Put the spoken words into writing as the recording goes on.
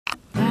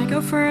go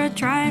for a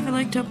drive, I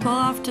like to pull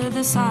off to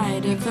the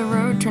side of the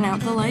road, turn out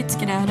the lights,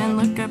 get out and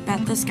look up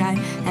at the sky.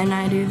 And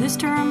I do this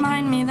to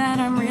remind me that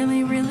I'm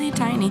really, really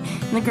tiny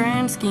in the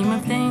grand scheme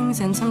of things,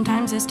 and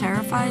sometimes this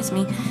terrifies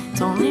me.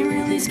 It's only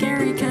really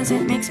scary cause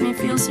it makes me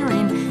feel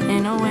serene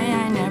in a way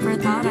I never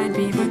thought I'd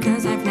be,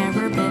 because I've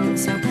never been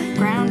so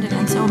grounded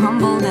and so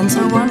humbled and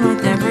so one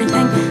with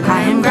everything.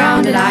 I am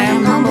grounded, I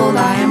am humbled,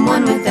 I am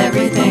one with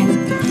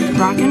everything.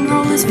 Rock and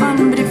roll is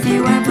fun, but if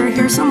you ever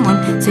hear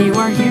someone say you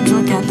are huge,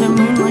 look at the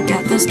moon, look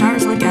at the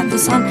stars, look at the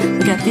sun,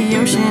 look at the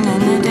ocean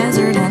and the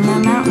desert and the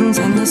mountains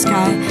and the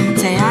sky.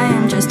 Say I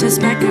am just a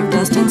speck of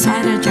dust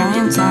inside a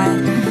giant's eye.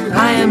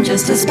 I am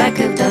just a speck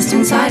of dust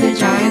inside a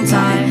giant's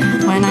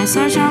eye. When I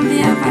saw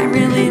Genevieve, I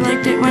really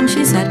liked it when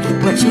she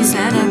said what she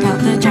said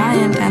about the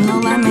giant and the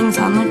lemmings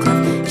on the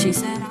cliff. She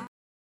said